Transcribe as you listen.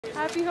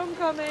Happy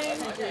homecoming!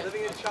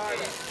 Living in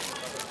China.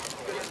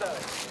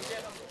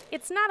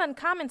 It's not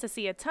uncommon to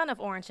see a ton of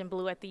orange and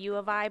blue at the U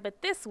of I,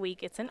 but this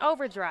week it's an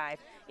overdrive.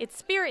 It's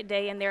Spirit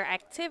Day and there are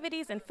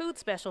activities and food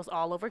specials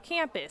all over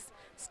campus.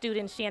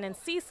 Student Shannon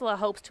CIESLA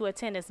hopes to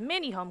attend as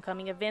many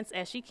homecoming events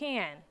as she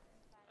can.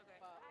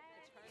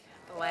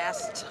 The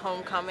last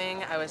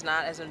homecoming, I was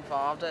not as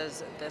involved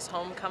as this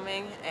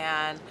homecoming,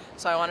 and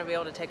so I want to be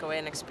able to take away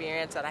an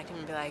experience that I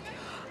can be like,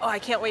 oh, I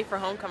can't wait for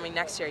homecoming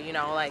next year, you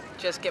know, like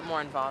just get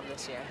more involved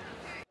this year.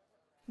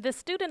 The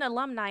student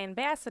alumni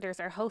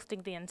ambassadors are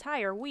hosting the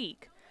entire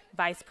week.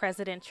 Vice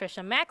President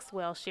TRICIA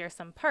MAXWELL shares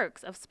some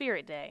perks of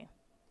Spirit Day.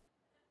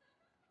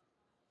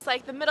 It's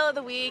like the middle of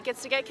the week.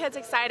 It's to get kids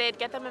excited,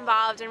 get them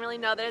involved, and really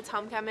know that it's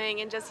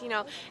homecoming, and just,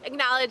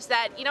 acknowledge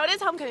that, it is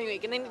homecoming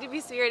week, and they need to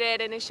be spirited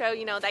and to show,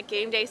 that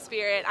game day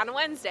spirit on a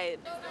Wednesday.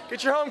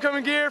 Get your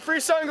homecoming gear, free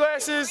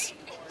sunglasses.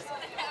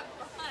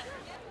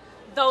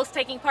 Those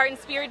taking part in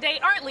Spirit Day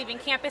aren't leaving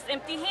campus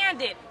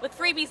empty-handed. With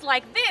freebies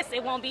like this,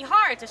 it won't be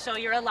hard to show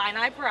your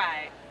Illini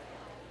pride.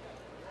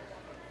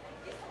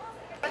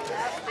 Do you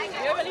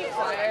have any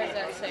flyers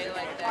that say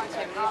like the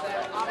activities?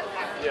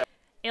 Yeah.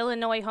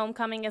 Illinois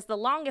Homecoming is the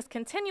longest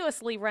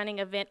continuously running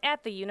event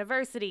at the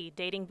university,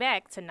 dating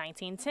back to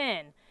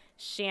 1910.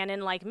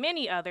 Shannon, like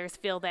many others,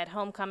 feel that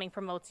homecoming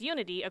promotes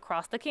unity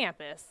across the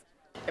campus.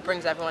 It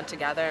brings everyone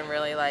together and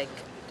really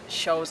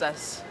shows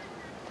us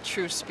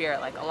true spirit,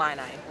 like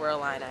Illini. We're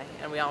Illini,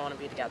 and we all want to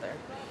be together.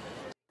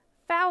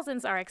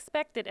 Thousands are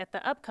expected at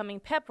the upcoming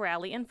pep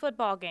rally and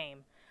football game.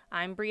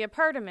 I'm Bria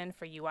Perderman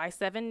for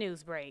UI7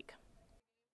 Newsbreak.